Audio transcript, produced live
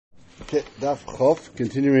Okay, Daf Chof,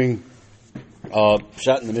 continuing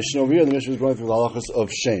Pshat in the Mishnah over here. The Mishnah is going through the halachas of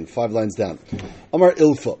Shein, 5 lines down. Amar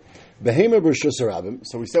Ilfa, Behema b'Rishus Harabim.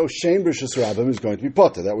 So we say Shein b'Rishus Harabim is going to be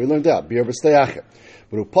potter. That we learned out. Bi'er b'Steyachet.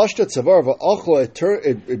 But upashta tzavar v'achla,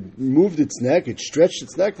 it moved its neck, it stretched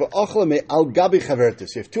its neck. V'achla me al gabi chavertis.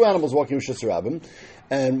 You have 2 animals walking Rishus Harabim,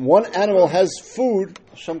 and one animal has food,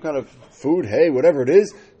 some kind of food, hay, whatever it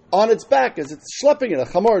is, on its back as it's schlepping it, a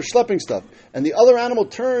chamor is schlepping stuff. And the other animal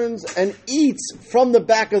turns and eats from the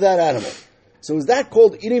back of that animal. So is that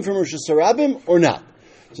called eating from Rishus Harabim or not?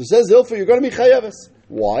 So it says, Ilfa, you're going to be chayavis.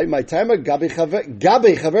 Why? My timer gabe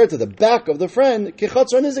chaver to the back of the friend,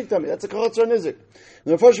 kichatzar nizik tami. That's a kichatzar nizik.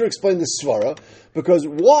 And the first we explain this svara, because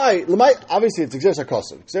why? Obviously it's exeris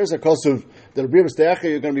hakosov. Exeris hakosov, that Bi'er b'Steyachet,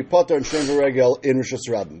 you're going to be potter and shein v'regel in Rishus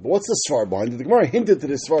Harabim. But what's the svara behind it? The Gemara hinted to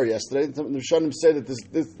this svara yesterday. The Rishonim say that this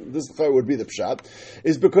would be the pshat,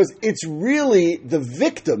 is because it's really the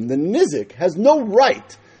victim, the nizik, has no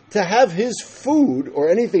right to have his food or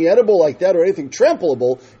anything edible like that or anything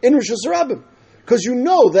trampleable in Rishus Harabim. Because you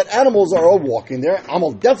know that animals are all walking there. I'm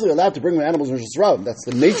definitely allowed to bring my animals in Rishus Harabim. That's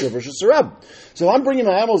the nature of Rishus Harabim. So if I'm bringing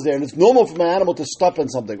my animals there, and it's normal for my animal to stop on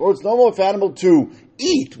something, or it's normal for animal to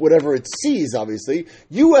eat whatever it sees, obviously,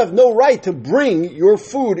 you have no right to bring your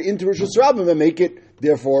food into Rishus Harabim and make it,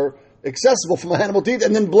 therefore, accessible for my animal to eat,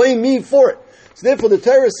 and then blame me for it. So therefore, the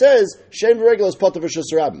Torah says, Shein v'regel is part of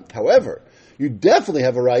Rishus Harabim. However, you definitely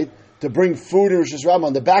have a right to bring food in Rishus Harabim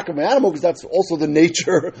on the back of my animal, because that's also the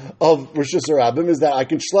nature of Rishus Harabim, is that I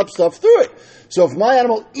can schlep stuff through it. So if my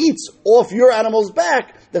animal eats off your animal's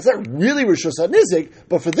back, that's not really Rishus HaNizik,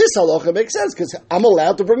 but for this halacha it makes sense, because I'm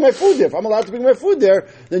allowed to bring my food there. If I'm allowed to bring my food there,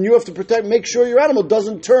 then you have to make sure your animal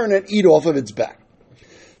doesn't turn and eat off of its back.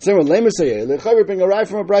 So when Lema say, bring a rye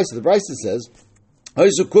from a brisa, the brisa says,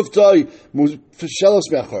 if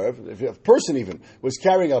a person even was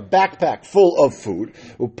carrying a backpack full of food,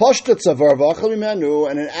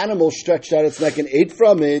 and an animal stretched out its neck and ate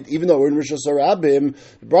from it, even though we're in Rishus Harabim,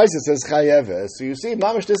 the Brisa says chayeves. So you see,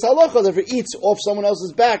 mamash this halacha, that if it eats off someone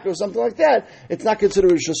else's back or something like that, it's not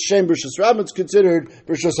considered Shein b'Rishus Harabim, it's considered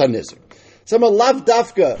Rishus HaNizik. Some lav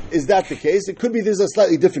dafka, is that the case? It could be this is a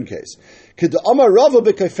slightly different case. It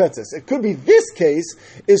could be this case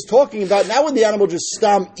is talking about now when the animal just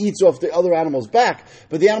eats off the other animal's back,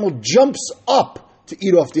 but the animal jumps up to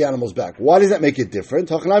eat off the animal's back. Why does that make it different?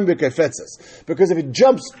 Because if it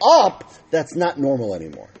jumps up, that's not normal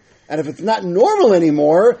anymore. And if it's not normal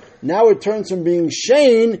anymore, now it turns from being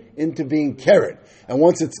shein into being keren. And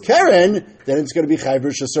once it's keren, then it's going to be chayiv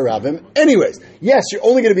Rishus Harabim. Anyways, yes, you're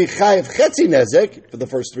only going to be chayiv chetzi nezek for the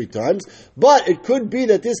first 3 times, but it could be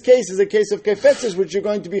that this case is a case of kefetzes, which you're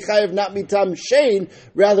going to be chayiv not mitam shein,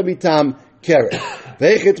 rather mitam keren.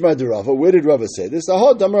 Ve'echit ma'derava. Where did Rava say this?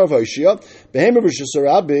 Ahod damar Rav Hoshea. Behema Rishus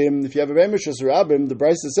Harabim. If you have a behema Rishus Harabim, the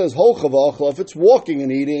Brisa says hol chavachla. If it's walking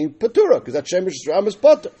and eating, patura, because that Shein Rishus Harabim is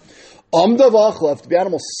patur. Amda v'achla. If the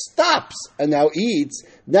animal stops and now eats,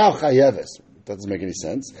 now chayeves. That doesn't make any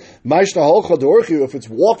sense. If it's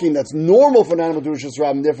walking, that's normal for an animal to do Rishus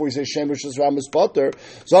Harabim, therefore we say Shein Rishus Harabim is potter.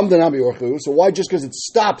 So why just because it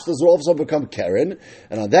stops does it all of a sudden become keren?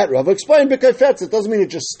 And on that, Rava explained, it doesn't mean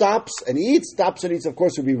it just stops and eats. Stops and eats, of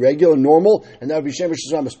course, would be regular, normal, and that would be Shein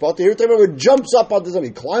Rishus Harabim is potter. Here, it jumps up onto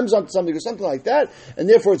something, climbs onto something, or something like that, and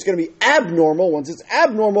therefore it's going to be abnormal. Once it's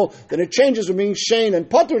abnormal, then it changes from being Shein and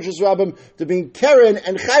potter Rishus Harabim to being keren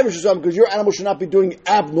and chayiv Rishus Harabim, because your animal should not be doing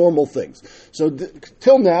abnormal things. So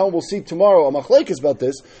till now, we'll see tomorrow a machlekes about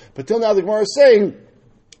this, but till now the Gemara is saying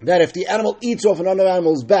that if the animal eats off another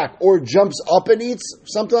animal's back or jumps up and eats,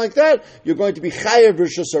 something like that, you're going to be chayev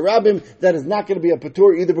Rishus Harabim. That is not going to be a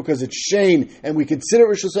patur, either because it's shein and we consider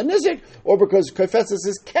Rishus HaNizik, or because kefetzes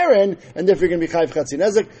is keren and therefore you're going to be chayev chetzi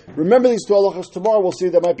nezek. Remember these 2 halachos. Tomorrow we'll see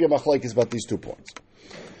there might be a machlekes about these 2 points.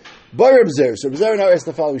 Bar Reb Zer. So Reb Zer now asks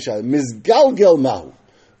the following shayla: Mizgalgel mahu.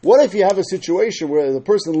 What if you have a situation where the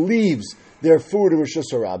person leaves their food in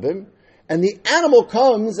Rishus Harabim, and the animal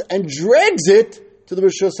comes and drags it to the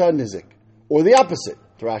Rishus HaNizik? Or the opposite,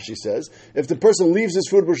 Rashi says. If the person leaves his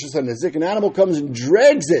food in Rishus HaNizik, an animal comes and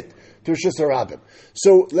drags it to Rishus Harabim.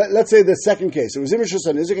 So let's say the second case. It was in Rishus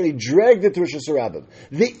HaNizik and he dragged it to Rishus Harabim.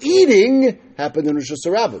 The eating happened in Rishus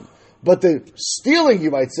Harabim. But the stealing, you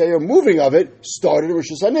might say, or moving of it, started in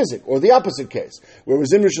Rishus HaNizik, or the opposite case, where it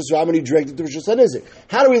was in Rishus Harabim and he dragged it to Rishus HaNizik.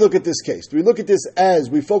 How do we look at this case? Do we look at this as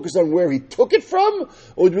we focus on where he took it from,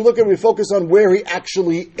 or do we focus on where he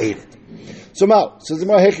actually ate it? So Mao says the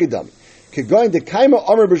Gemara Hechidam. Going the Kaima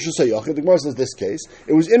Amar Rishus HaYachid, the Gemara says this case,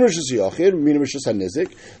 it was in Rishus HaYachid, meaning Rishus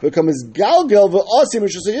HaNizik, becomes Galgel v'asim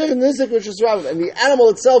Rishus HaYachid, Nizik Rishus Harabim, and the animal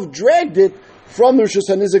itself dragged it from the Rishus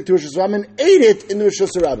HaNizik to Rishus Rabim and ate it in the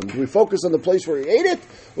Rishus Rabim? Do we focus on the place where he ate it,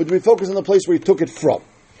 or do we focus on the place where he took it from?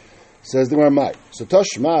 Says the Gemara Mai. So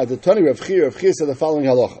Tashma, the Tani Rav Chia said the following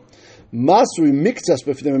halacha. Masri miktsas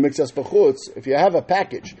b'fnim and miktsas b'chutz. If you have a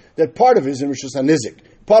package that part of it is in Rishus HaNizik,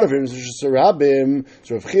 part of it is Rishus Rabim,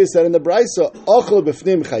 so Rav Chia said in the Brisa, achel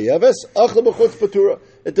b'fnim chayeves, achel b'chutz patura.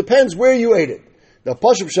 It depends where you ate it. Now,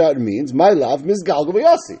 Pashup Shat means, my love, mizgalgal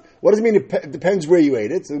v'yasi. What does it mean? It depends where you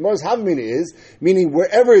ate it. So the Gemara's Havamina is, meaning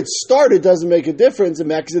wherever it started doesn't make a difference, it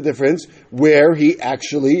makes a difference where he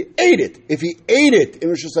actually ate it. If he ate it in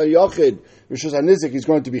Rishus HaYachid, Rishus HaNizik, he's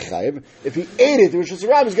going to be chayiv. If he ate it in Rishus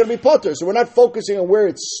HaRabim, he's going to be potter. So we're not focusing on where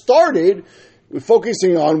it started, we're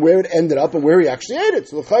focusing on where it ended up and where he actually ate it.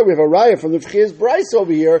 So we have a raya from the V'chias Brais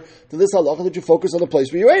over here to this halacha that you focus on the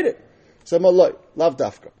place where you ate it. So Malay, lav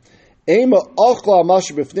dafka. So one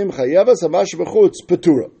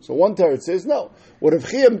teretz says no. What Rav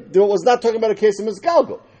Chia was not talking about a case of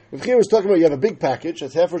misgalgal. Rav Chia was talking about you have a big package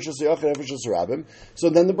that's half Rishus HaYachid, half Rishus HaRabim. So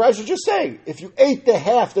then the Brisa was just saying if you ate the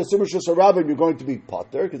half that's in Rishus HaRabim, you're going to be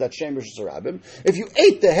potter because that's shem Rishus HaRabim. If you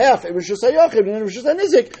ate the half in Rishus HaYachid and in Rishus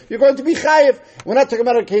HaNizik, you're going to be chayiv. We're not talking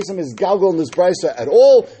about a case of misgalgal in this Brisa at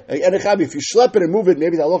all. And if you schlep it and move it,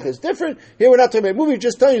 maybe the halacha is different. Here we're not talking about moving.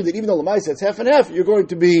 Just telling you that even though the Lamaisa it's half and half, you're going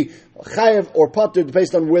to be chayiv or potter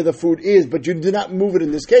based on where the food is, but you do not move it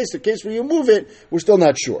in this case. The case where you move it, we're still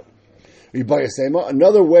not sure.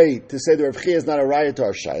 Another way to say that Rav Chia is not a raya to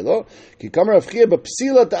our shaylo,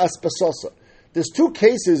 there's two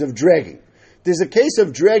cases of dragging. There's a case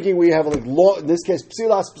of dragging where you have like long, in this case,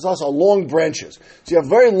 psila aspasasa are long branches. So you have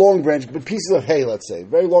very long branches, but pieces of hay, let's say,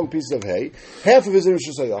 very long pieces of hay. Half of it is in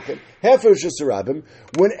Rishus HaYachid, half of it is Rishus HaRabim.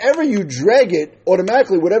 Whenever you drag it,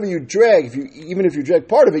 automatically, whatever you drag, even if you drag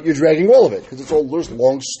part of it, you're dragging all of it because it's all just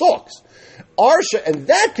long stalks. In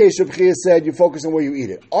that case, Rav Chia said you focus on where you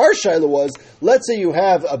eat it. Our shaila was, let's say you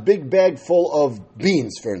have a big bag full of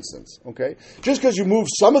beans, for instance. Okay, just because you move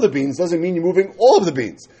some of the beans doesn't mean you're moving all of the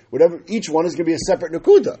beans. Whatever, each one is going to be a separate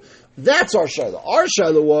nakuda. That's our shaila. Our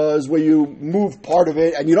shaila was where you move part of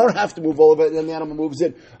it, and you don't have to move all of it, and then the animal moves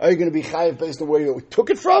it. Are you going to be chayiv based on where you took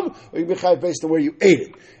it from, or are you going to be chayiv based on where you ate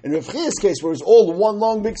it? In Rav Chia's case, where it's all one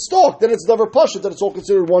long big stalk, then it's never pashut, that it's all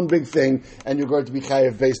considered one big thing, and you're going to be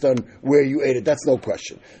chayiv based on where you ate it. That's no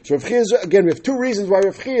question. So Rav Chia's, again, we have two reasons why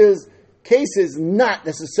Rav Chia's case is not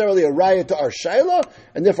necessarily a raya to our shaila,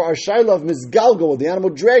 and therefore our shaila of misgalgal, when the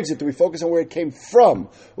animal drags it, do we focus on where it came from,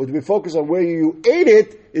 or do we focus on where you ate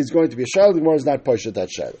it, is going to be a shaila. The Gemara is not pashut that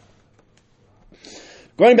shaila.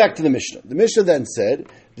 Going back to the Mishnah. The Mishnah then said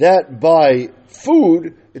that by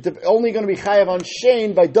food, it's only going to be chayav on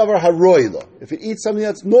shein by davar haroila. If it eats something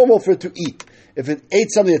that's normal for it to eat. If it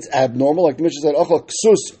ate something that's abnormal, like the Mishnah said, ochel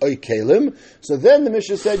ksus oy kelim, so then the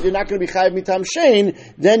Mishnah said you're not going to be chayav mitam shein,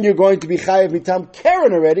 then you're going to be chayav mitam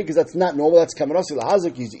keren already, because that's not normal, that's kamanasi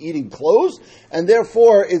lahazik, he's eating clothes, and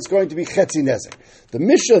therefore it's going to be chetzi nezek. The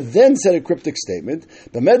Mishnah then said a cryptic statement,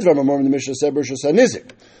 the Medvar Mamor, the Mishnah said, Rishus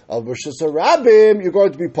HaNizik. Al Rishus HaRabim, you're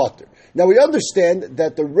going to be potter. Now we understand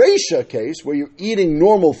that the Reisha case, where you're eating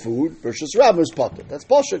normal food, Rishus HaRabim is potter. That's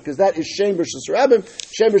potter, because that is Shem Rishus HaRabim,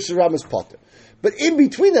 Shem Rishus HaRabim is potter. But in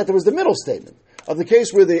between that, there was the middle statement of the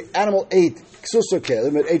case where the animal ate ksus or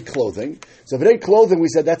kelim, it ate clothing. So if it ate clothing, we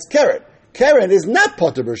said that's keren. Keren is not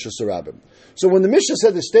potter Rishus HaRabim. So when the Mishnah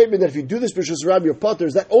said the statement that if you do this Rishus HaRabim, you're potter,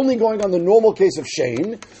 is that only going on the normal case of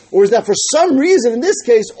shein, or is that for some reason in this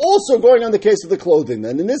case also going on the case of the clothing?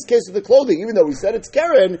 And in this case of the clothing, even though we said it's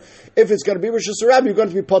keren, if it's going to be Rishus HaRabim, you're going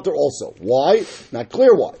to be potter also. Why? Not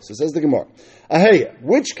clear why. So says the Gemara. Aheya,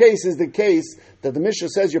 which case is the case that the Mishnah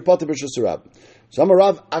says you're potter Rishus HaRabim? So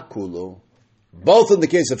Amarav Akulu, both in the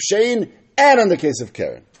case of shein and in the case of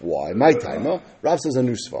keren. Why? My timer. Rav says a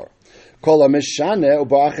new svar.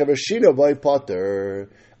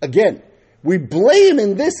 Again, we blame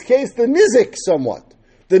in this case the nizik somewhat.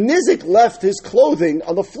 The nizik left his clothing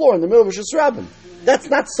on the floor in the middle of Rishus HaRabim. That's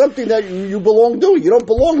not something that you belong doing. You don't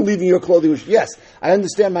belong leaving your clothing. Yes, I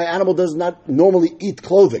understand my animal does not normally eat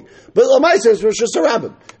clothing. But Lamaisa is Rishus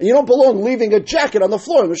HaRabim. And you don't belong leaving a jacket on the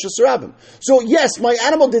floor in Rishus HaRabim. So yes, my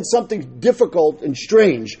animal did something difficult and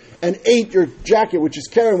strange and ate your jacket, which is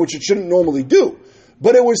keren, which it shouldn't normally do.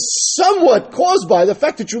 But it was somewhat caused by the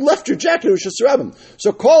fact that you left your jacket in Rishus HaRabim.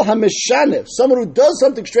 So call hameshaneh, someone who does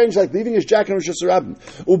something strange like leaving his jacket in Rishus HaRabim.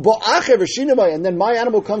 And then my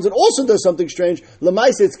animal comes and also does something strange.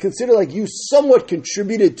 Lamaisa, it's considered like you somewhat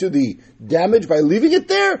contributed to the damage by leaving it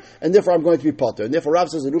there, and therefore I'm going to be potter. And therefore Rav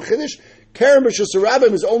says, a new chiddush, keren Rishus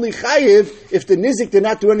HaRabim is only chayiv if the nizik did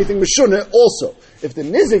not do anything meshunah also. If the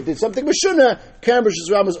nizik did something meshunah, keren Rishus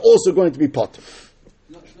HaRabim is also going to be potter.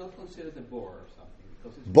 It's not considered a bore or something,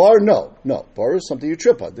 because Bar, no. Bar is something you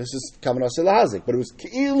trip on. This is kavanah lahazik, but it was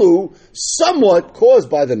ki'ilu, somewhat caused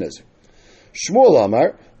by the nizik. Shmuel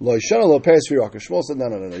Amar, lo yishana lo peres v'yaka. Shmuel said, no.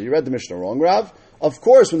 You read the Mishnah wrong, Rav. Of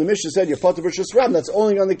course, when the Mishnah said you're patur b'rishus ram, that's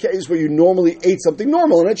only on the case where you normally ate something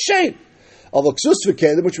normal, and it's shein. Avoksus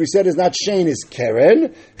v'kedem, which we said is not shein, is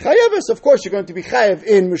keren. Chayavis, of course, you're going to be chayav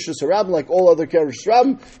in rishus ram, like all other keren rishus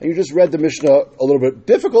ram, and you just read the Mishnah a little bit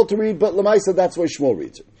difficult to read, but Lamaisa, that's why Shmuel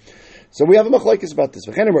reads it. So we have a machlokes about this.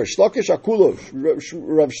 Rav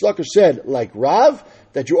Shlakish said, like Rav,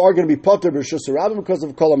 that you are going to be patur b'rishus harabim because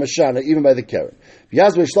of kol hamashana, even by the keren.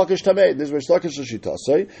 This is Shlakish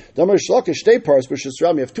l'shitosai. Damar Shlakish stay paras b'rishus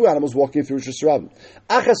harabim. You have two animals walking through rishus harabim.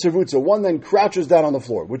 Achas revutza, one then crouches down on the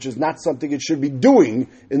floor, which is not something it should be doing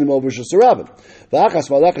in the middle of rishus harabim. V'achas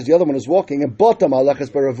malachas, the other one is walking, and bota malachas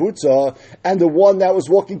b'ravutza, and the one that was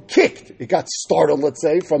walking kicked. It got startled, let's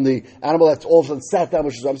say, from the animal that all of a sudden sat down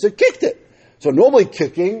rishus harabim, so it kicked it. So normally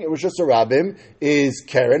kicking, it was just a rabbim, is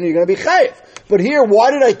keren, you're going to be chayiv. But here,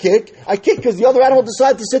 why did I kick? I kicked because the other animal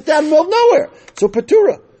decided to sit down in the middle of nowhere. So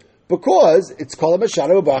patura. Because it's kol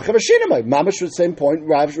hamashana u'ba'achav hashinamai. Mamash the same point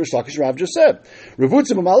Rav just said.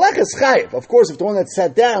 Revutzim u'malachas chayiv. Of course, if the one that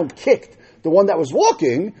sat down kicked the one that was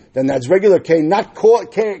walking, then that's regular keren, not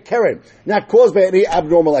caused by any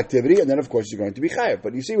abnormal activity, and then of course you're going to be chayiv.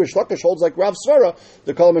 But you see, where Shlakish holds like Rav Svara,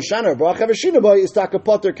 the kol hamashana u'ba'achav hashinamai is taka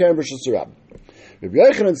pater keren b'rishus harabim. Rabbi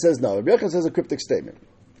Yochanan says no. Rabbi Yochanan says a cryptic statement.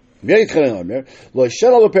 He seems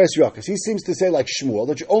to say like Shmuel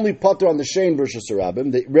that you only pater on the shein versus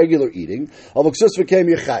harabim, the regular eating.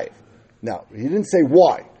 Now he didn't say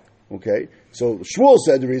why. Okay, so Shmuel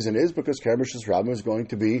said the reason is because keren versus harabim is going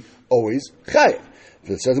to be always chayiv.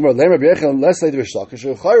 If it says that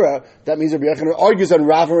means Rabbi Yochanan argues on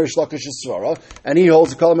Rav and Rish Lakish's svara, and he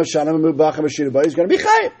holds the kol hamashana u'ba'achav hashinamai is going to be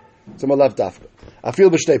chayiv. So my left dafka. I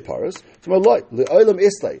feel b'shtei paras. So my loy le'olam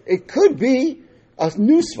islay. It could be a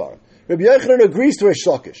new svar. Rabbi Yochanan agrees to Rish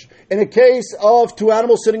Lakish. In a case of two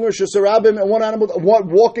animals sitting in rishus harabim and one animal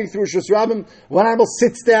walking through rishus harabim, one animal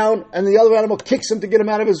sits down and the other animal kicks him to get him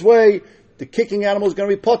out of his way. The kicking animal is going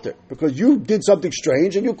to be patur because you did something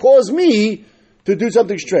strange and you caused me to do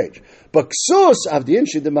something strange. But ksus avdin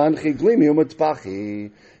shidemanchi glimi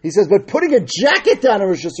u'matpachi. He says, but putting a jacket down on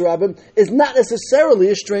rishus harabim is not necessarily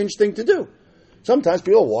a strange thing to do. Sometimes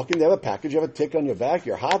people are walking, they have a package, you have a tick on your back,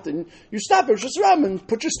 you're hot, and you stop at rishus harabim and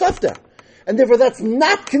put your stuff down. And therefore that's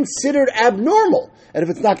not considered abnormal. And if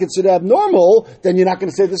it's not considered abnormal, then you're not going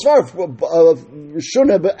to say this far of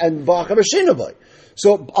Rishuna and Ba'achav hashinamai.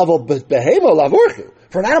 So,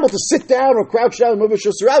 for an animal to sit down or crouch down and move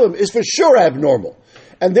rishus harabim is for sure abnormal.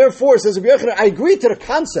 And therefore, says Rabbi Yochanan, I agree to the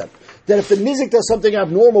concept that if the nizik does something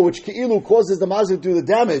abnormal, which ki'ilu causes the mazik to do the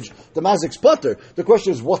damage, the mazik's putter, the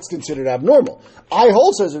question is what's considered abnormal. I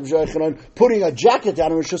hold, says Rabbi Yochanan, putting a jacket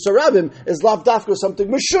down in rishus harabim is lav dafka something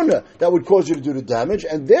mishuna that would cause you to do the damage,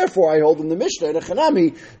 and therefore I hold in the Mishnah in a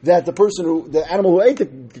Chanami that the animal who ate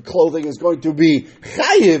the clothing is going to be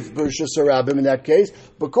chayiv rishus harabim in that case,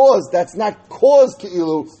 because that's not caused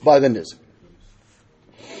ki'ilu by the nizik.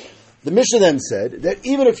 The Mishnah then said that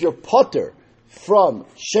even if you're putter from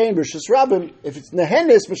shein rishus harabim, if it's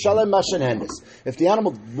nehenis, mishalem mashen henis. If the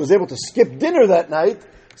animal was able to skip dinner that night,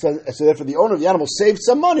 so therefore the owner of the animal saved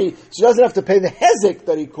some money, so he doesn't have to pay the hezek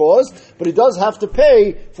that he caused, but he does have to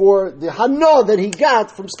pay for the hana that he got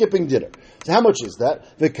from skipping dinner. So how much is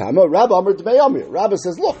that? V'kama, Rabbi Amr Dmei Amir. Rabbi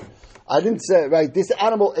says, look, I didn't say, right, this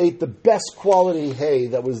animal ate the best quality hay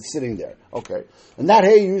that was sitting there. Okay. And that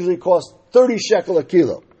hay usually costs 30 shekel a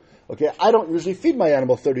kilo. Okay, I don't usually feed my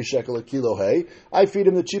animal 30 shekel a kilo hay. I feed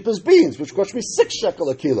him the cheapest beans, which cost me 6 shekel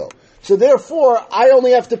a kilo. So therefore, I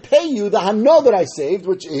only have to pay you the hana that I saved,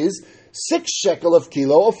 which is 6 shekel of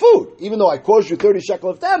kilo of food. Even though I caused you 30 shekel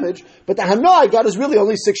of damage, but the hana I got is really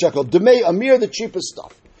only 6 shekel. Dmei Amir, the cheapest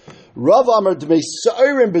stuff. Rav Amar Dmei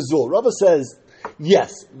Sa'irim Bezul. Rav says,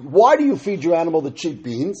 yes, why do you feed your animal the cheap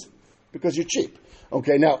beans? Because you're cheap.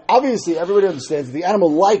 Okay, now, obviously, everybody understands that the animal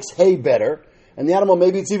likes hay better, and the animal,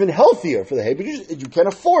 maybe it's even healthier for the hay, but you can't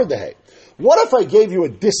afford the hay. What if I gave you a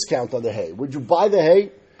discount on the hay? Would you buy the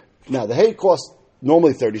hay? Now, the hay costs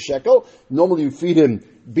normally 30 shekel. Normally you feed him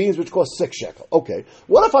beans, which cost 6 shekel. Okay.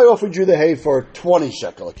 What if I offered you the hay for 20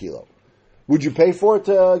 shekel a kilo? Would you pay for it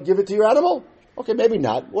to give it to your animal? Okay, maybe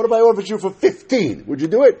not. What if I offered you for 15? Would you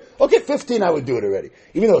do it? Okay, 15 I would do it already.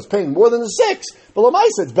 Even though it's paying more than the 6. But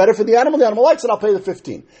Lamaisa, it's better for the animal likes it, I'll pay the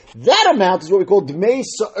 15. That amount is what we call Dmei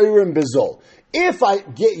Sa'irim Bezol. If I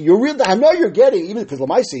get, I know you're getting, even because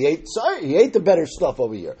Lamaisi, he ate the better stuff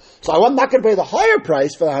over here. So I'm not going to pay the higher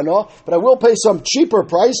price for the Hana, but I will pay some cheaper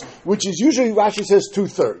price, which is usually, Rashi says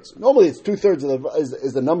 2/3. Normally it's 2/3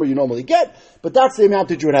 is the number you normally get, but that's the amount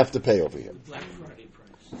that you would have to pay over here.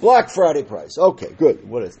 Black Friday price. Okay, good.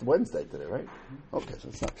 What is Wednesday today, right? Okay, so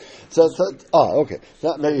it's not. Okay.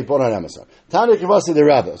 That maybe you bought on Amazon. Tanya Kivasa de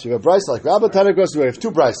Rabba. So you have a price like Rabba, Tanya Kivasa, we have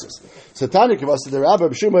two prices. So Tanya Kivasa de Rabba,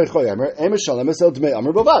 B'Shimei Choy Amr, Shalem Esel Dmei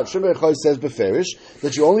Amr Bavad. Shimei Choy says Beferish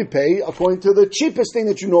that you only pay according to the cheapest thing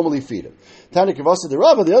that you normally feed him. Tanya Kivasa de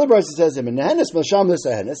Rabba, the other price says, Emenehenes Masham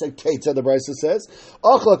Nesahenes, and Kate said the price says,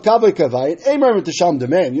 Achla Kavay Kavayin, Emer Mitasham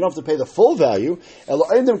Demeim. You don't have to pay the full value. Elo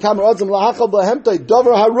Eindim Kamer Adzim Lahachal Blahemtai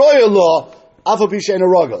Dover Haroyah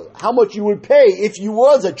how much you would pay if you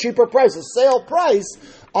was a cheaper price, a sale price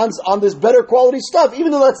on this better quality stuff,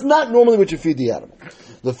 even though that's not normally what you feed the animal.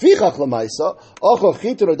 If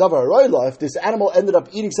this animal ended up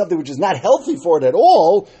eating something which is not healthy for it at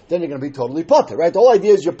all, then you're going to be totally putter, right? The whole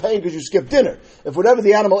idea is you're paying because you skipped dinner. If whatever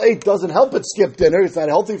the animal ate doesn't help it skip dinner, it's not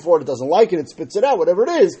healthy for it, it doesn't like it, it spits it out, whatever it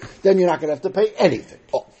is, then you're not going to have to pay anything.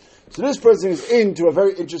 Oh. So this person is into a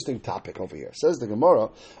very interesting topic over here. Says the Gemara,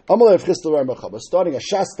 starting a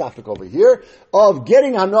Shas topic over here of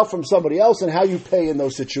getting enough from somebody else and how you pay in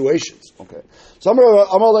those situations. Okay. So you are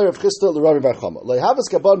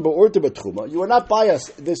not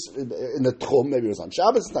biased this in the Tchum, maybe it was on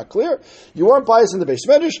Shabbos, it's not clear. You weren't biased in the Beis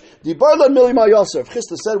Medrash. The Barlan Milima Yosef.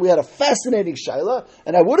 Chisda said we had a fascinating Shaila,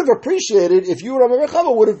 and I would have appreciated if you, Rabbi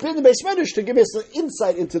Rechama, would have been in the Beis Medrash to give us an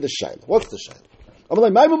insight into the Shaila. What's the Shaila? Tell me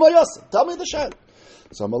the shayla.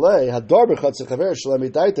 So Amalei hador b'chatz chaver shalem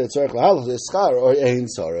idaita tzarich lahalos eschar or ein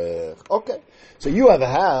tzarich. Okay, so you have a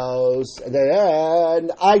house, and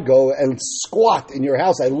then I go and squat in your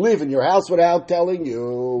house. I live in your house without telling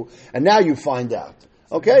you, and now you find out.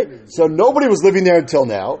 Okay, so nobody was living there until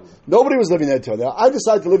now. I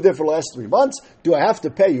decided to live there for the last 3 months. Do I have to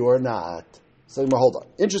pay you or not? So hold on.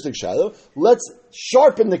 Interesting shayla. Let's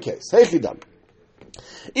sharpen the case. Hey chidam.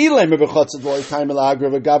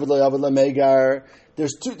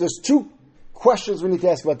 There's two questions we need to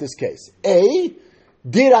ask about this case. A,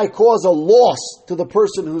 did I cause a loss to the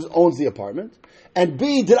person who owns the apartment? And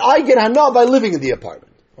B, did I get hana by living in the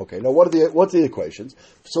apartment? Okay, now what's the equations?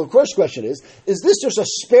 So the first question is this just a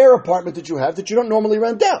spare apartment that you have that you don't normally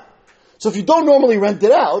rent out? So if you don't normally rent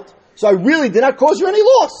it out, so I really did not cause you any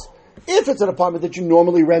loss. If it's an apartment that you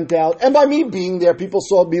normally rent out, and by me being there, people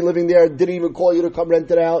saw me living there, didn't even call you to come rent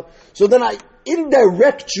it out, so then I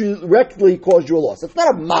indirectly caused you a loss. It's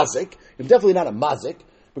not a mazik. It's definitely not a mazik,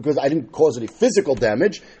 because I didn't cause any physical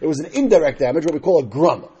damage. It was an indirect damage, what we call a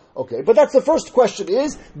grum. Okay, but that's the first question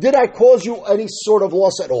is, did I cause you any sort of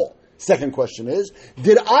loss at all? Second question is,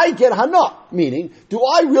 did I get hana? Meaning, do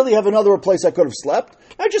I really have another place I could have slept?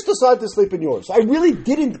 I just decided to sleep in yours. I really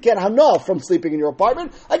didn't get hana from sleeping in your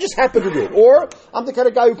apartment. I just happened to do it. Or, I'm the kind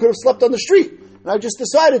of guy who could have slept on the street. And I just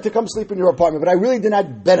decided to come sleep in your apartment, but I really did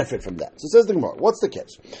not benefit from that. So it says the Gemara, what's the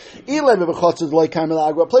case?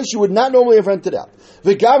 A place you would not normally have rented out.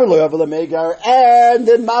 And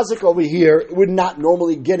then Mazik over here would not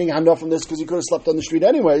normally getting hana from this because he could have slept on the street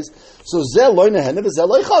anyways. So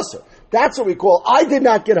that's what we call, I did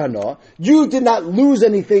not get hana. You did not lose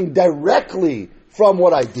anything directly from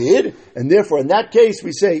what I did, and therefore in that case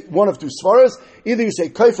we say one of two svaras. Either you say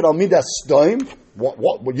kaifet al midas stoim,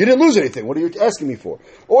 what you didn't lose anything, what are you asking me for?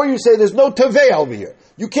 Or you say there's no tovei over here.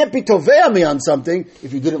 You can't be tovei me on something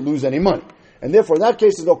if you didn't lose any money. And therefore in that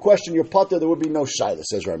case there's no question, your potter, there would be no shayla,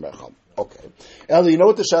 says Rambam. Okay. Ellie, you know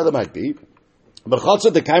what the shayla might be?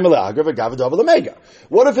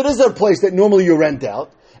 What if it is a place that normally you rent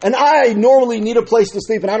out, and I normally need a place to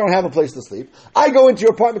sleep, and I don't have a place to sleep? I go into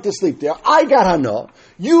your apartment to sleep there. I got hana.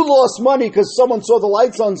 You lost money because someone saw the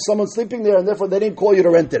lights on, someone sleeping there, and therefore they didn't call you to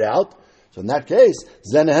rent it out. So in that case,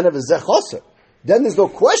 then there's no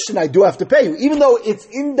question I do have to pay you, even though it's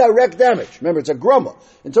indirect damage. Remember, it's a grumma.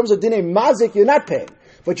 In terms of dinei mazik, you're not paying.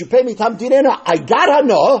 But you pay me tam dinena. I got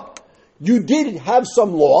hana. You did have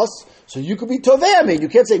some loss, so you could be tovei me. You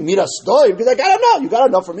can't say mira stoy because I got enough. You got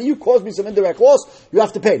enough from me. You caused me some indirect loss. You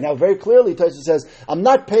have to pay. Now, very clearly, Taisa says, I'm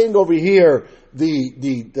not paying over here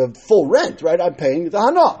the full rent, right? I'm paying the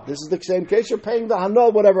hana. This is the same case. You're paying the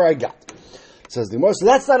hana, whatever I got. Says the Gemara. So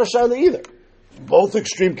that's not a shayla either. Both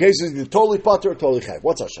extreme cases, you're totally pater or totally chayv.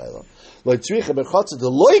 What's our shayla?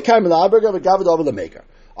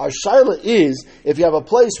 Our shayla is if you have a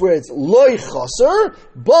place where it's loy chaser,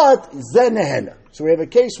 but zenehena. So we have a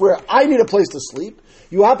case where I need a place to sleep.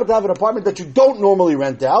 You happen to have an apartment that you don't normally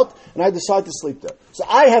rent out, and I decide to sleep there. So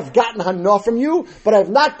I have gotten hana from you, but I have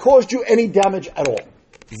not caused you any damage at all.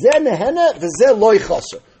 Zeh nehena v'zeh loy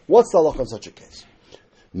chaser. What's the halacha in such a case?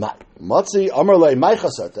 Matzi amar lei mai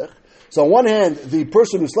chasatech. So on one hand, the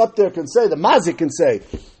person who slept there can say, the mazik can say,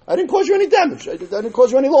 I didn't cause you any damage. I didn't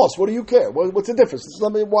cause you any loss. What do you care? What's the difference?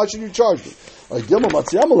 Why should you charge me? You got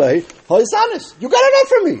enough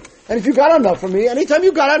from me. And if you got enough from me, anytime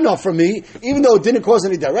you got enough from me, even though it didn't cause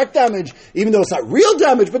any direct damage, even though it's not real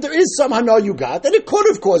damage, but there is some hana you got, then it could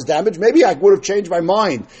have caused damage. Maybe I would have changed my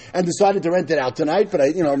mind and decided to rent it out tonight, but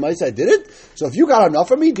I didn't. So if you got enough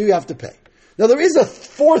from me, do you have to pay? Now there is a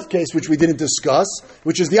fourth case which we didn't discuss,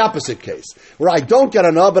 which is the opposite case, where I don't get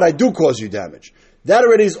enough, but I do cause you damage. That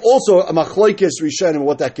already is also a machlokes rishonim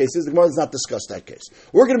what that case is. The Gemara does not discuss that case.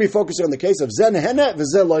 We're going to be focusing on the case of zen hena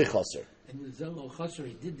v'zen loy chaser. And the zen loy chaser,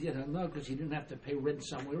 he did get hana because he didn't have to pay rent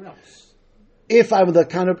somewhere else. If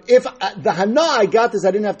the hana I got is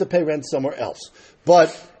I didn't have to pay rent somewhere else,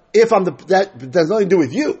 but if I'm that has nothing to do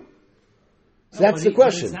with you. So that's the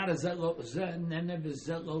question. It's not a zen hena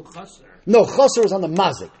v'zen loy chaser. No, chaser is on the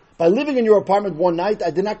mazik. By living in your apartment one night,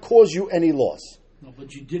 I did not cause you any loss. No,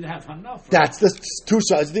 but you did have enough. That's the two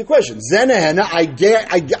sides of the equation. Zenehena, I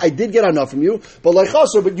did get enough from you, but like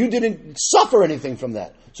chaser, but you didn't suffer anything from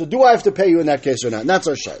that. So do I have to pay you in that case or not? And that's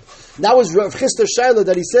our shayla. That was Rav Chisda shayla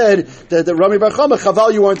that he said that Rami Bar Chama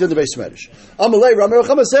chaval you weren't in the Beis Medrash. Amalei Rami Bar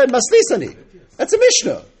Chama said maslisani. That's a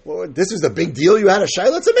mishnah. Well, this is the big deal. You had a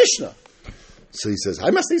shayla. It's a mishnah. So he says,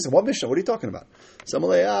 "I must what mishnah? What are you talking about?" So I'm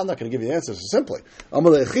not going to give you the answer so simply.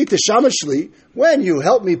 When you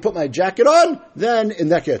help me put my jacket on, then in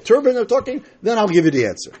that case, turban they're talking, then I'll give you the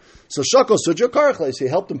answer. So Shakol Sujya Karachle, he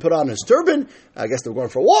helped him put on his turban. I guess they were going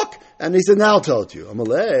for a walk, and he said, "Now I'll tell it to you."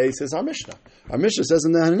 He says, "Our Mishnah. Our Mishnah says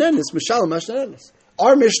in the Hanenis, Mishalem Hashnenis."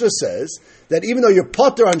 Our Mishnah says that even though you're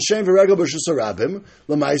potter on Shem v'Regel b'Shus Harabim,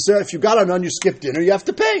 L'maisa, if you got on you skipped dinner, you have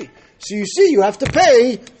to pay. So you see, you have to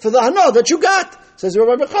pay for the hana that you got. Says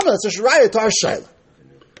Rabbi Bechama, that's a shirayah to our shayla.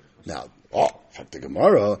 Now, the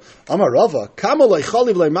Gemara, Amar Rava, Kama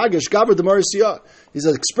leichaliv leimagish gaber demarasiyah. His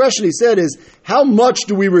expression he said is, how much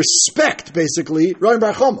do we respect, basically,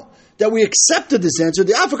 Rabbi Bechama, that we accepted this answer?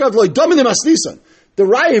 The Afrikav loidominim aslisan. The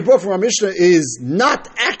raya he brought from our Mishnah is not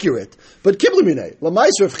accurate, but kiblimine,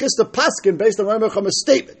 Lamaiser of Chisda Paskin based on Rabbi Bechama's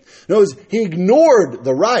statement. In other words, he ignored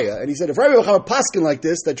the raya, and he said, if Rabbi Bechama Paskin like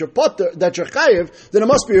this, that you're chayiv, then it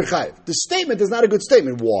must be your chayiv. The statement is not a good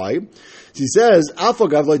statement. Why? He says, Alpha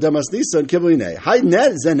Gavloi Damasnisa and kiblimine, Hai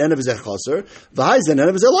net zenen of chaser, v'hai zenen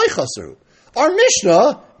of loy chaser. Our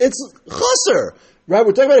Mishnah, it's chaser. Right?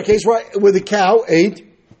 We're talking about a case where the cow ate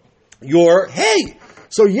your hay.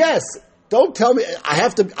 So yes, don't tell me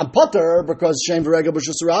I'm potter because Shem v'Regel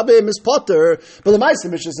b'Shus Harabim is potter, but the Meister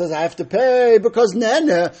Mishnah says I have to pay because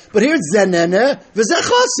nene. But here it's zen nene v'zeh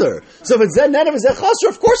chaser. So if it's zen nene v'zeh chaser,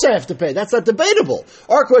 of course I have to pay. That's not debatable.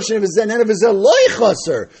 Our question is zen nene v'zeh loy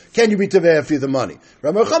chaser. Can you be teveah for the money?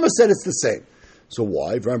 Rabbi Chama said it's the same. So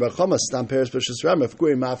why? Rabbi Chama stam peres b'Shus Harabim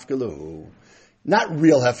efkuri mafkelahu. Not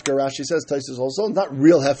real hefker. Rashi says Taisus also not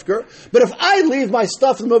real hefker. But if I leave my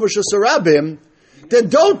stuff in the B'Shus Harabim, then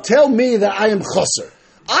don't tell me that I am chaser.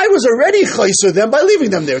 I was already chaser them by leaving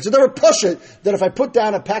them there. So they were push it that if I put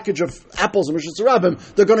down a package of apples in B'Shus Harabim,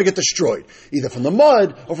 they're going to get destroyed. Either from the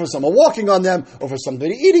mud, or from someone walking on them, or from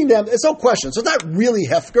somebody eating them. There's no question. So it's not really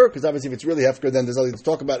hefker, because obviously if it's really hefker, then there's nothing to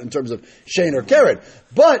talk about in terms of shein or keren.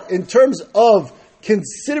 But in terms of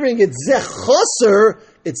considering it zeh chaser,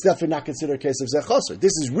 it's definitely not considered a case of zeh chaser.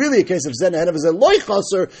 This is really a case of zeh nehena v'zeh loy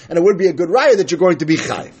chaser, and it would be a good raya that you're going to be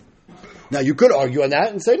chayiv. Now, you could argue on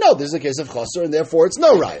that and say, no, this is a case of chaser, and therefore it's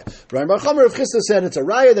no raya. But Bar Chama Rav Chisda said it's a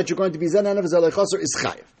raya that you're going to be zen and v'zeh chaser is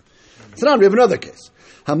chayiv. So now we have another case.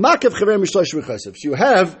 Hamakev chaver mishlosh v'chasev. So you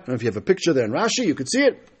have, I don't know if you have a picture there in Rashi, you could see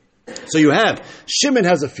it. So you have, Shimon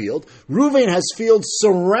has a field, Ruvain has fields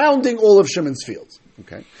surrounding all of Shimon's fields.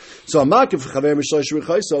 Okay? So Hamakev chaver mishlosh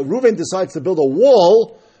v'chasev. So Ruvain decides to build a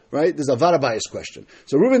wall. Right? There's a Varabayas question.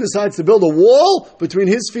 So Reuben decides to build a wall between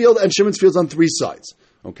his field and Shimon's fields on three sides.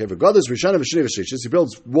 Okay, V'gadas Rishana v'Sheni v'Shlishis. He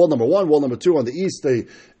builds wall number 1, wall number 2 on the east,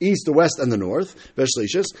 the west, and the north.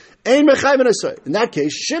 V'Shlishis. Ein mechayv v'nesay. In that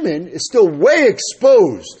case, Shimon is still way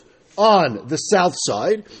exposed on the south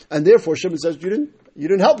side, and therefore Shimon says, you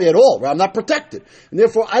didn't help me at all. Right? I'm not protected, and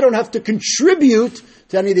therefore I don't have to contribute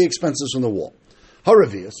to any of the expenses from the wall.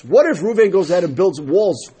 Haravius. What if Reuven goes ahead and builds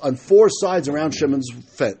walls on 4 sides around Shimon's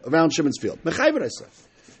field? Mechayv v'nesay.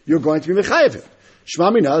 You're going to be mechayv him.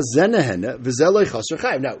 Shmamina zenehena v'zelei chaser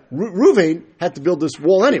chayv. Now, Reuven had to build this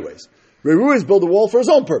wall anyways. Reuven's built a wall for his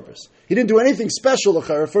own purpose. He didn't do anything special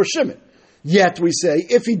for Shimon. Yet we say,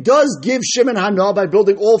 if he does give Shimon hana by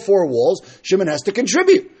building all 4 walls, Shimon has to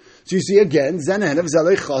contribute. So you see again, zenehena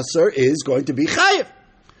v'zelei chaser is going to be chayiv.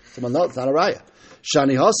 Someone knows it's not a raya.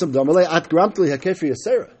 Shani Hasam Damalei At Gramtli Hakefi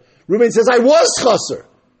Yasera. Reuven says, I was chaser.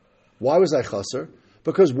 Why was I chaser?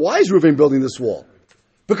 Because why is Reuven building this wall?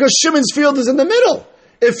 Because Shimon's field is in the middle.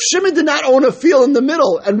 If Shimon did not own a field in the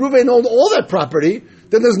middle and Reuven owned all that property,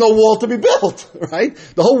 then there's no wall to be built, right?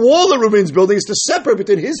 The whole wall that Reuven's building is to separate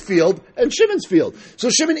between his field and Shimon's field. So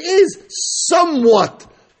Shimon is somewhat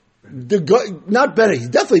not better. He's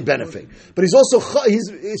definitely benefiting, but he's also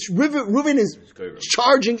Reuven is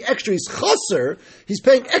charging extra. He's chaser. He's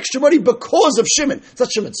paying extra money because of Shimon. It's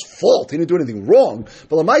not Shimon's fault. He didn't do anything wrong.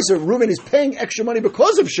 But Lamaisa, Reuven is paying extra money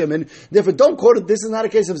because of Shimon. Therefore, don't quote it. This is not a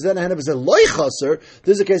case of Zenahena v'zeh loy chaser.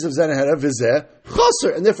 This is a case of Zenahena v'zeh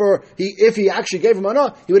chaser. And therefore, if he actually gave him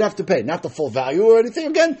hana, he would have to pay, not the full value or anything.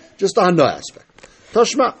 Again, just the hana aspect.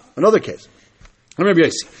 Tashma, another case. Rabbi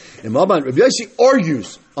Yossi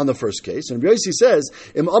argues on the first case, and Rabbi Yossi says,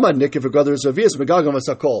 if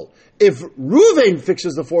Reuven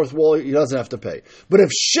fixes the fourth wall, he doesn't have to pay. But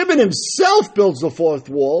if Shimon himself builds the fourth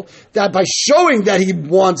wall, that by showing that he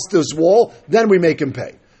wants this wall, then we make him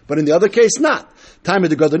pay. But in the other case, not. Time of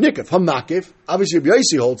the Gadol Nikif, Hamakif. Obviously, Rabbi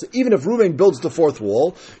Yossi holds that even if Reuven builds the fourth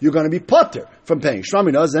wall, you're going to be potter from paying.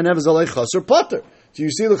 Shramina Zenev Zalei Chaser potter. So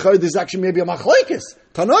you see, this is actually maybe a machlekes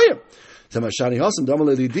Tanoim. Shimon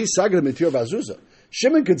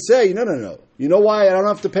could say, no. You know why I don't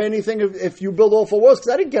have to pay anything if you build all four walls?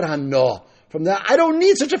 Because I didn't get hana from that. I don't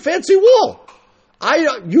need such a fancy wall.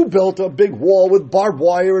 You built a big wall with barbed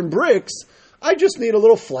wire and bricks. I just need a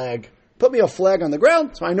little flag. Put me a flag on the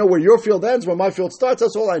ground so I know where your field ends, where my field starts.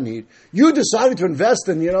 That's all I need. You decided to invest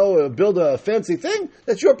and, build a fancy thing.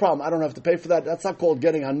 That's your problem. I don't have to pay for that. That's not called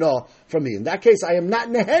getting hana from me. In that case, I am not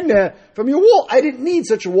nehena from your wall. I didn't need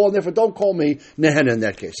such a wall, and therefore don't call me nehena in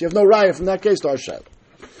that case. You have no raya from that case to our shayla.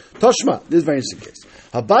 Toshma, this is a very interesting case.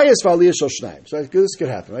 Habayis v'aliyah shel shnayim. So this could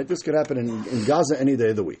happen, right? This could happen in Gaza any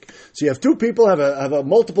day of the week. So you have two people have a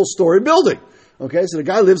multiple-story building. Okay, so the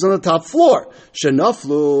guy lives on the top floor.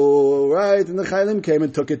 Shenaflu, right? And the Chaylim came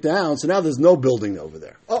and took it down. So now there's no building over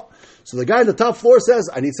there. Oh, so the guy on the top floor says,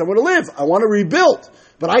 I need somewhere to live. I want to rebuild.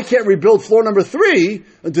 But I can't rebuild floor number 3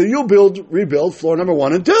 until you rebuild floor number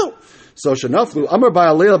 1 and 2. So Shenaflu, Amar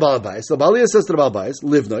Ba'aliyah Ba'abayis. So Ba'aliyah says to the Ba'abayis,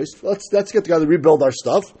 live nice. Let's get together, rebuild our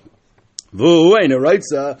stuff.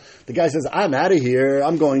 The guy says, I'm out of here.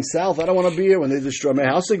 I'm going south. I don't want to be here when they destroy my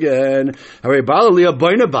house again.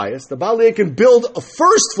 The Baaliyah can build a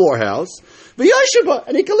first floor house,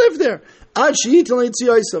 and he can live there. Until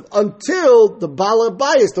the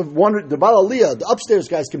Baaliyah, the upstairs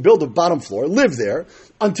guys can build the bottom floor, live there,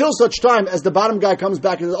 until such time as the bottom guy comes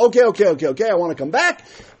back and says, okay, I want to come back,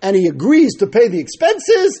 and he agrees to pay the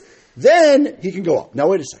expenses, then he can go up. Now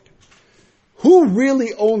wait a second. Who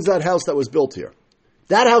really owns that house that was built here?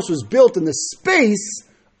 That house was built in the space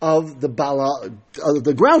of the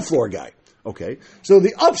ground floor guy. Okay, so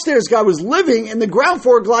the upstairs guy was living in the ground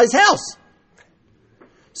floor guy's house.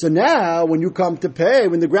 So now, when you come to pay,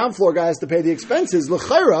 when the ground floor guy has to pay the expenses,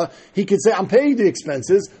 l'chayra, he could say, I'm paying the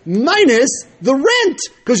expenses minus the rent,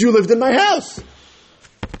 because you lived in my house.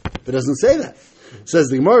 But it doesn't say that. It says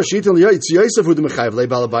the Gemara,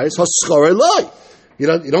 You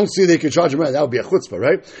don't see they could charge him rent. That would be a chutzpah,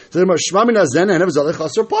 right? So Lamaisa,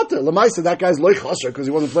 that guy's loy chaser because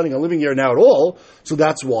he wasn't planning on living here now at all. So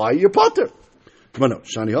that's why you're potter. Come on, no.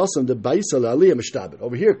 Shani Hasam, the Baisa Aliyah Mishtabit.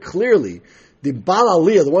 Over here, clearly, the Baal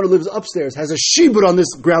Aliyah, the one who lives upstairs, has a shibud on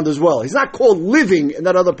this ground as well. He's not called living in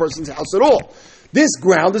that other person's house at all. This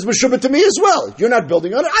ground is meshubah to me as well. You're not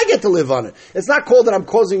building on it. I get to live on it. It's not called that I'm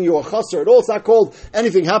causing you a chaser at all. It's not called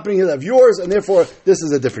anything happening here of yours, and therefore, this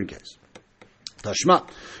is a different case. Tashma.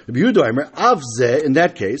 Rabbi Yehuda Avze, in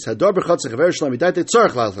that case, Rabbi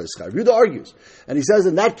Yehuda argues. And he says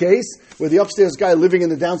in that case, where the upstairs guy living in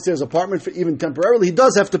the downstairs apartment, for even temporarily, he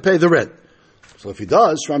does have to pay the rent. So if he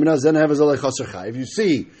does, if you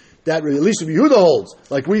see that, at least Rabbi Yehuda holds,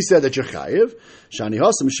 like we said, that you're chayiv, Shani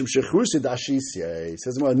Hasam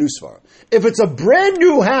says a new svara. If it's a brand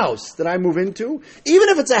new house that I move into, even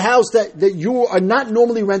if it's a house that you are not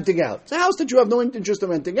normally renting out, it's a house that you have no interest in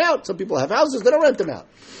renting out. Some people have houses, they don't rent them out.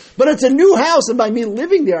 But it's a new house, and by me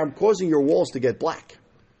living there, I'm causing your walls to get black.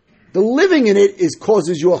 The living in it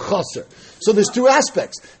causes you a chaser. So there's two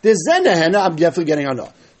aspects. There's zenahena, I'm definitely getting on.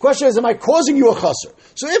 Question is, am I causing you a chaser?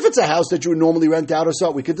 So if it's a house that you would normally rent out or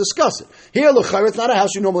so, we could discuss it. Here, l'chayr, it's not a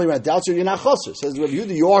house you normally rent out, so you're not chaser. Says Rabbi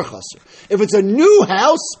Yehuda, you are chaser. If it's a new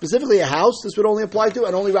house, specifically a house, this would only apply to,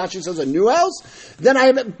 and only Rashi says a new house, then I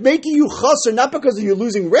am making you chaser, not because you're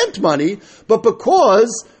losing rent money, but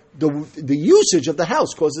because the usage of the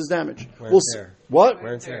house causes damage. Wear and tear. What?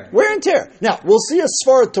 Wear and tear. Wear and tear. Now, we'll see a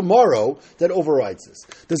svara tomorrow that overrides this.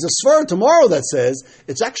 There's a svara tomorrow that says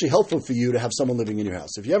it's actually helpful for you to have someone living in your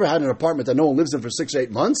house. If you ever had an apartment that no one lives in for 6 or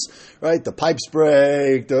 8 months, right, the pipes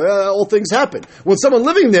break, all things happen. When someone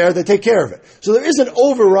living there, they take care of it. So there is an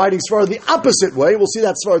overriding svara the opposite way. We'll see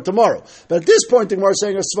that svara tomorrow. But at this point, the Gemara is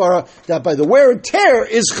saying a svara that by the wear and tear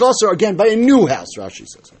is chaser, again, by a new house, Rashi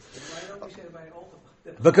says.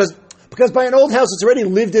 Because by an old house, it's already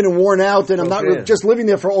lived in and worn out, and I'm not just living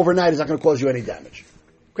there for overnight is not going to cause you any damage.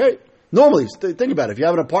 Okay? Normally, think about it. If you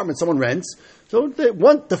have an apartment someone rents, so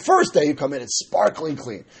the first day you come in, it's sparkling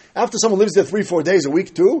clean. After someone lives there 3-4 days, a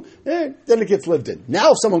week, 2, then it gets lived in.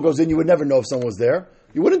 Now if someone goes in, you would never know if someone was there.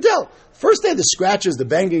 You wouldn't tell. First day, the scratches, the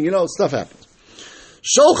banging, stuff happens.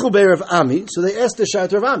 Sholchu be'er of Ami, so they asked the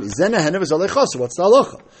Shaiter of Ami, Zena henev is alei chaser, what's the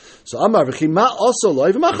halacha? So Amar v'chima also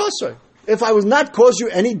loy v'ma chaser. If I was not cause you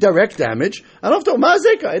any direct damage, I don't have to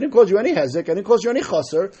ma'azeka. I didn't cause you any hezek. I didn't cause you any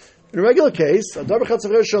chaser. In a regular case, a davar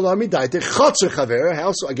chatzaver shalom midaite chaser chaver.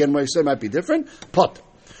 House again, what I say might be different. Pot.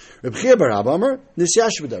 Reb Chia bar Abba Amar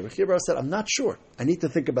nisyash b'dar. Reb Chia bar said, I'm not sure. I need to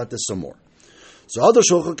think about this some more. So other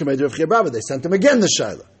shulchan came to Reb Chia bar Abba. They sent him again the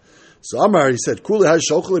shaila. So Amar, he said, "Kuli has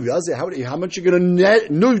shulchan lev how much you going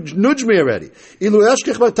to nudge me already? If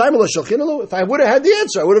I would have had the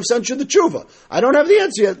answer, I would have sent you the tshuva. I don't have the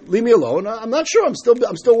answer yet. Leave me alone. I'm not sure. I'm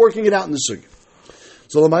still working it out in the sugi."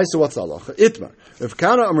 So Lamaisa, what's the halacha? Itmar. If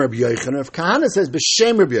Kahana Amar Rabbi Yochanan, if Kahana says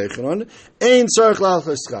b'shem Rabbi Yochanan, ein tzarich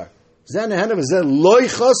la'alcha schar. Zen henev zen loy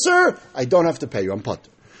chaser. I don't have to pay you. I'm potter.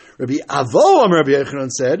 Rabbi Avo Amar Rabbi Yochanan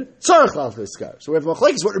said tzarich la'alcha schar. So we have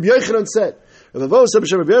machlekes what Rabbi Yochanan said. Rabbi Avo said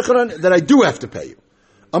b'shem Rabbi Yochanan that I do have to pay you.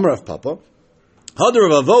 Amar Rav Papa. Hadar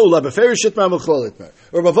Rabbi Avo la b'ferish itmar v'chol itmar.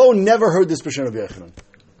 Rabbi Avo never heard this b'shem Rabbi Yochanan.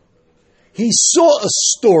 He saw a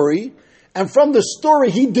story, and from the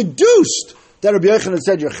story he deduced that Rabbi Yochanan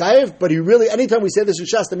said you're chayiv, but he really, anytime we say this in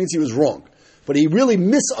Shas, that means he was wrong. But he really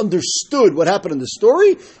misunderstood what happened in the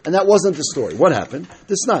story, and that wasn't the story. What happened?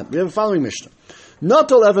 This not. We have a following Mishnah.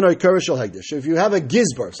 Not all Evan or Kerishal Hegdish. If you have a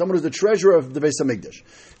gizbar, someone who's the treasurer of the Beis Hamikdash,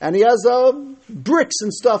 and he has bricks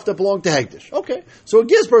and stuff that belong to Hegdish. Okay, so a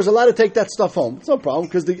gizbar is allowed to take that stuff home. It's no problem,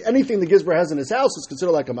 because anything the gizbar has in his house is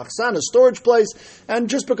considered like a machsan, a storage place, and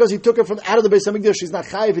just because he took it from out of the Beis Hamikdash, he's not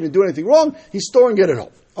chayiv, he didn't do anything wrong, he's storing it at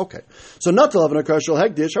home. Okay, so not to Evan or Kerishal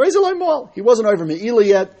Hegdish, he wasn't over Me'ila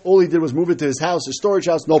yet, all he did was move it to his house, his storage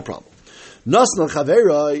house, no problem. Nasnal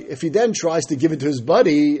Chaverai, if he then tries to give it to his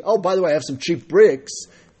buddy, oh, by the way, I have some cheap bricks,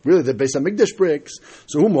 really, they're based on Migdash bricks.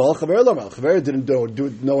 So Humal Chaver Lamal. Chaver didn't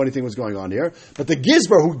know anything was going on here. But the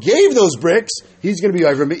Gizbar who gave those bricks, he's going to be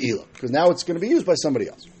over Me'ila, because now it's going to be used by somebody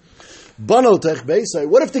else. Bano Tech Beisai,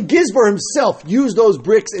 what if the Gizbar himself used those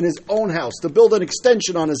bricks in his own house to build an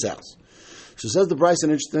extension on his house? So says the Bryce,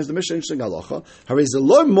 and there's the Mishnah, interesting halacha.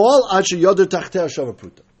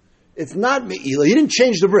 It's not me'ila. He didn't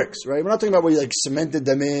change the bricks, right? We're not talking about where you cemented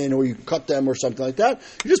them in or you cut them or something like that.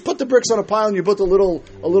 You just put the bricks on a pile and you put a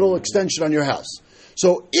little extension on your house.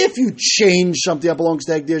 So if you change something that belongs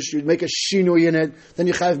to Hegdish, you make a shinui in it, then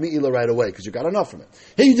you chayav me'ila right away because you got enough from it.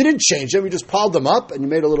 Hey, you didn't change them. You just piled them up and you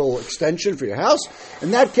made a little extension for your house.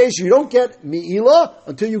 In that case, you don't get me'ila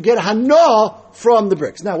until you get hana from the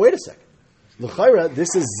bricks. Now, wait a second. L'chayra,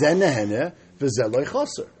 this is zen nehene v'zeloi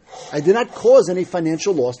chaser. I did not cause any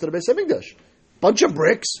financial loss to the Beis Hamikdash. Bunch of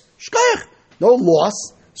bricks, shkayach, no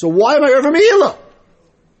loss. So why am I over me'ila?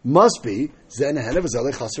 Must be zen nehene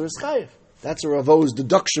v'zeloi chaser is chayav. That's a Ravo's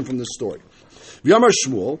deduction from the story. V'yamar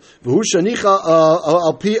Shmuel v'hu shanicha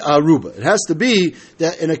al pi aruba. It has to be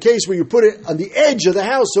that in a case where you put it on the edge of the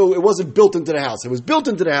house, so it wasn't built into the house. If it was built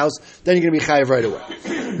into the house, then you're going to be chayav right away.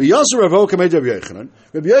 V'yasser Ravo kamed Rabbi Yochanan.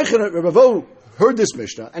 Rabbi Ravo heard this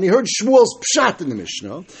Mishnah, and he heard Shmuel's pshat in the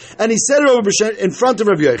Mishnah, and he said it over in front of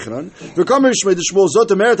Rabbi Yochanan, for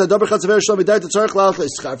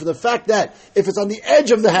the fact that if it's on the edge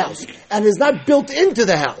of the house, and is not built into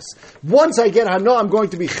the house, once I get hano, I'm going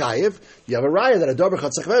to be chayiv, you have a raya that a davar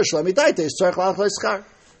chatzachver shlami daita is tzarech la'alch le'schar.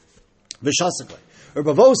 V'shasikle.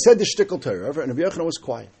 Rabbi Avo said the shtickle Torah, and Rabbi Yochanan was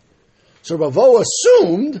quiet. So Rabbi Avo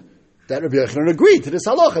assumed that Rabbi Yochanan agreed to this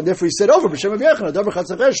halacha, and therefore he said over b'shem Rabbi Yochanan, davar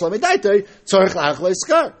chatzachver shlami daita tzarech la'alch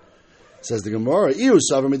le'schar. Says the Gemara, Iu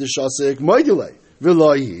savar midashasik moidulei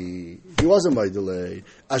v'lohi. He wasn't moidulei.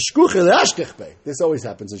 Ashkuche le'ashkech. This always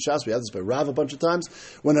happens in Shas. We had this by Rav a bunch of times.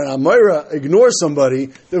 When an Amora ignores somebody,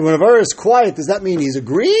 then when an Amora is quiet, does that mean he's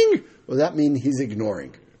agreeing, or does that mean he's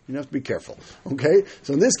ignoring? You have to be careful. Okay?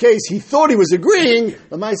 So in this case, he thought he was agreeing,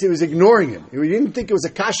 Lamais he was ignoring him. He didn't think it was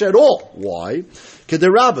a kasha at all. Why?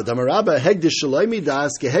 Kederabba, Damarabba, Hegdish Shalai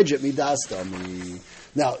Midas, Kehejet Midas Dami.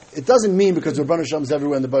 Now, it doesn't mean because the Rebbeinu Shalom is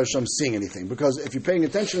everywhere and the Rebbeinu Shalom is seeing anything. Because if you're paying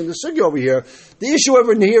attention in the sugya over here, the issue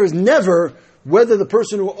over here is never whether the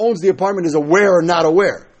person who owns the apartment is aware or not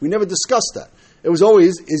aware. We never discussed that. It was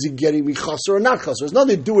always, is he getting me chaser or not chaser? It has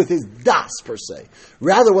nothing to do with his das, per se.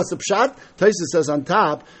 Rather, what's the pshat? Taisus says on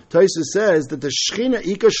top, Taisus says that the Shechina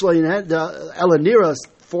Ika Shlein, the Elanira,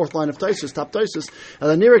 fourth line of Taisus, top Taisus,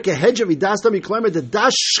 Elanira Kehedja Vidasta Miklemer, the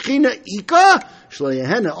Das Shechina Ika Shlein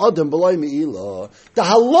Adam B'loi Me'ilah. The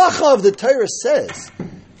halacha of the Torah says,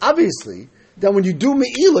 obviously, that when you do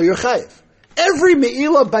Me'ilah, you're chayiv. Every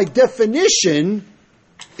Me'ilah, by definition,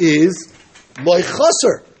 is loy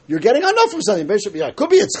chaser. You're getting enough from something. It could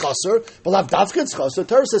be it's chaser, but lav dafka it's chaser.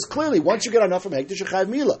 Torah says clearly, once you get enough from hektish, you chayiv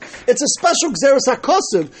Me'ilah. It's a special gzeres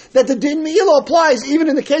hakosiv that the din Me'ilah applies even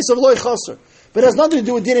in the case of loy chaser. But it has nothing to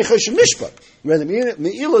do with dinei choshen mishpat. Where the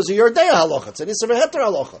Me'ilah is a yordei halacha. It's an isser v'heter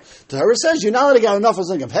halacha. Torah says you're not allowed to get enough of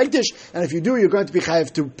something of hektish, and if you do, you're going to be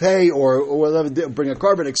chayiv to pay or whatever, bring a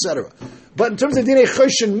carbon, etc. But in terms of dinei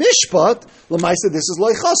choshen mishpat, l'maisa this is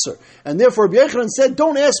loy chaser, and therefore Rabbi Yochanan said,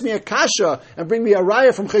 don't ask me a kasha and bring me a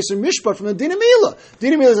raya from choshen mishpat from the dinei Me'ilah.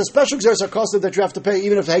 Dinei Me'ilah is a special exercise cost that you have to pay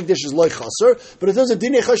even if the hektish is loy chaser. But in terms of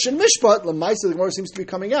dinei choshen mishpat, l'maisa the Gemara seems to be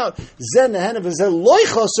coming out. Zen nehenev zen loy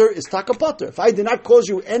chaser is takapater. If I did not cause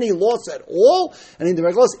you any loss at all, and in the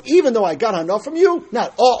loss, even though I got enough from you,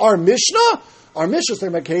 not our Mishnah. Our Mishnah is talking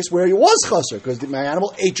about a case where it was chaser because my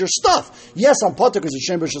animal ate your stuff. Yes, I'm potter because it's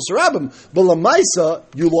shem b'shel sarabim, but lamaisa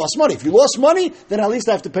you lost money. If you lost money, then at least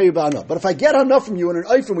I have to pay you enough. But if I get enough from you in an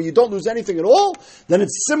eifim where you don't lose anything at all, then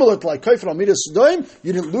it's similar to like kaifin al midas sudoim.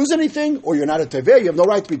 You didn't lose anything, or you're not a tever. You have no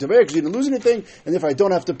right to be tever because you didn't lose anything, and therefore I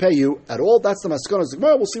don't have to pay you at all. That's the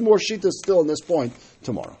maskana. We'll see more shitas still on this point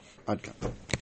tomorrow. Adkan.